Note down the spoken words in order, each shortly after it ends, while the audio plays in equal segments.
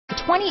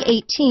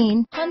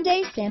2018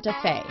 Hyundai Santa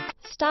Fe.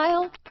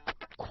 Style,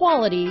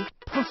 quality,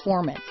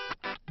 performance,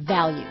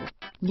 value.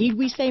 Need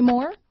we say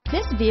more?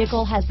 This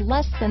vehicle has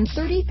less than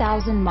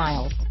 30,000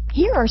 miles.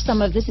 Here are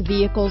some of this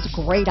vehicle's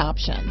great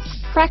options: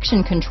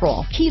 traction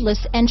control,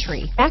 keyless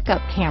entry,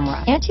 backup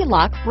camera,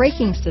 anti-lock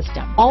braking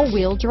system,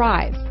 all-wheel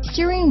drive,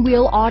 steering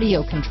wheel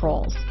audio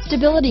controls,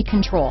 stability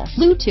control,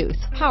 Bluetooth,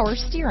 power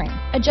steering,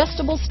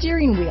 adjustable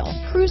steering wheel,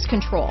 cruise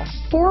control,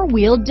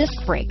 four-wheel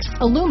disc brakes,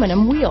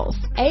 aluminum wheels,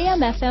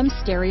 AM/FM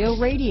stereo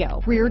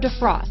radio, rear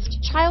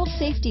defrost, child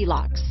safety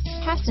locks,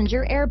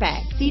 passenger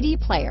airbag, CD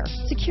player,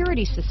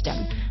 security system.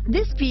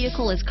 This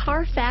vehicle is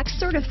Carfax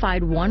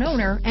certified one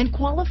owner and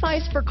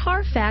qualifies for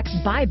Carfax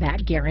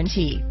buyback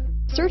guarantee.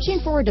 Searching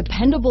for a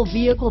dependable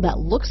vehicle that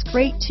looks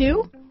great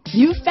too?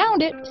 You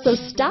found it, so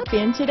stop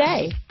in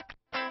today.